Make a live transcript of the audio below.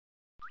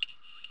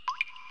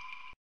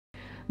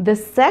The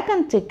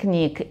second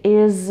technique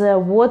is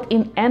what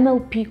in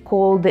NLP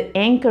called the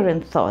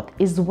anchoring thought,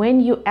 is when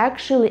you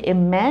actually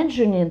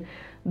imagining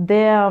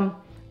the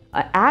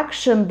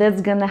action that's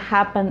gonna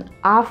happen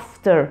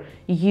after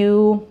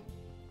you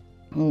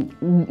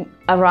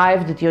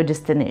arrived at your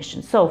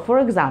destination. So for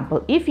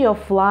example, if you're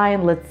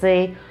flying, let's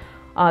say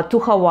to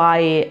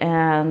Hawaii,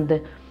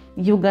 and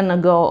you're gonna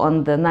go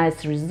on the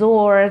nice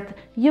resort,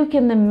 you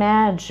can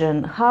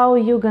imagine how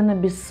you're gonna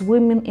be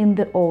swimming in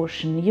the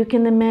ocean. You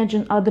can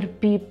imagine other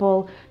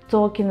people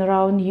talking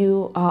around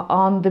you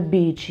on the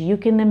beach. You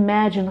can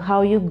imagine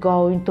how you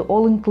go into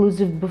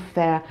all-inclusive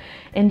buffet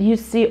and you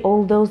see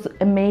all those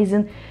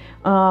amazing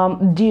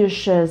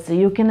dishes.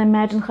 You can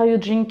imagine how you're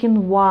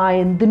drinking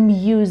wine, the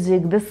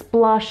music, the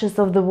splashes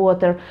of the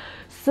water.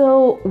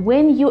 So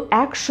when you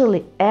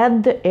actually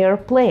at the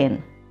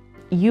airplane,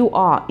 you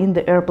are in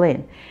the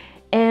airplane,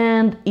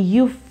 and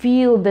you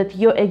feel that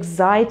your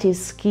anxiety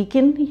is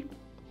kicking,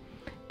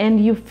 and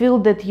you feel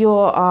that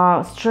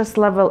your stress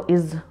level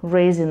is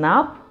raising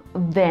up,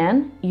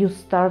 then you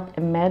start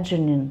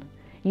imagining.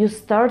 You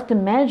start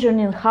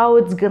imagining how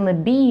it's gonna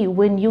be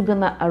when you're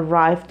gonna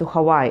arrive to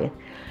Hawaii.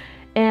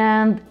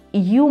 And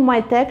you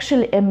might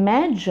actually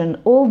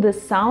imagine all the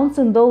sounds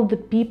and all the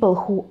people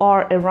who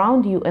are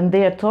around you and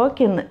they are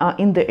talking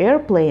in the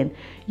airplane.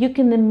 You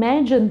can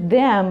imagine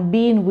them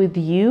being with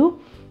you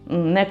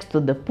next to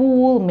the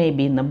pool,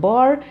 maybe in a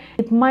bar.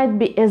 It might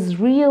be as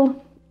real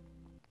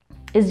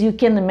as you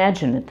can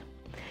imagine it.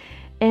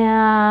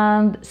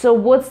 And so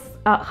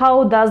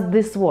how does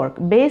this work?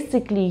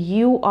 Basically,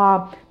 you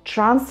are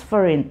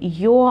transferring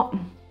your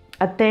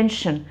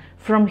attention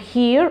from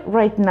here,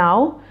 right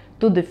now,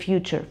 to the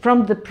future,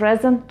 from the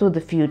present to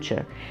the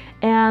future.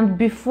 And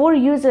before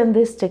using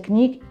this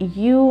technique,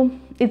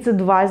 it's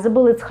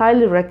advisable, it's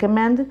highly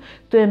recommended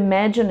to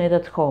imagine it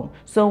at home.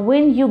 So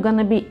when you're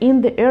gonna be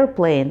in the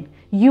airplane,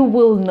 you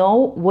will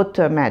know what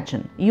to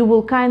imagine. You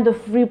will kind of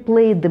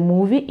replay the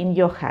movie in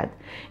your head.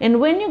 And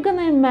when you're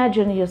gonna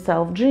imagine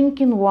yourself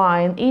drinking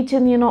wine,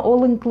 eating,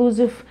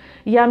 all-inclusive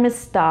yummy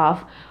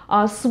stuff,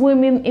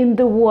 swimming in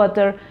the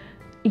water,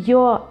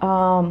 your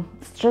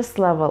stress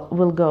level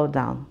will go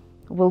down.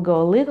 Will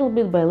go a little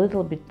bit by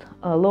little bit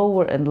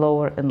lower and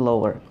lower and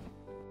lower.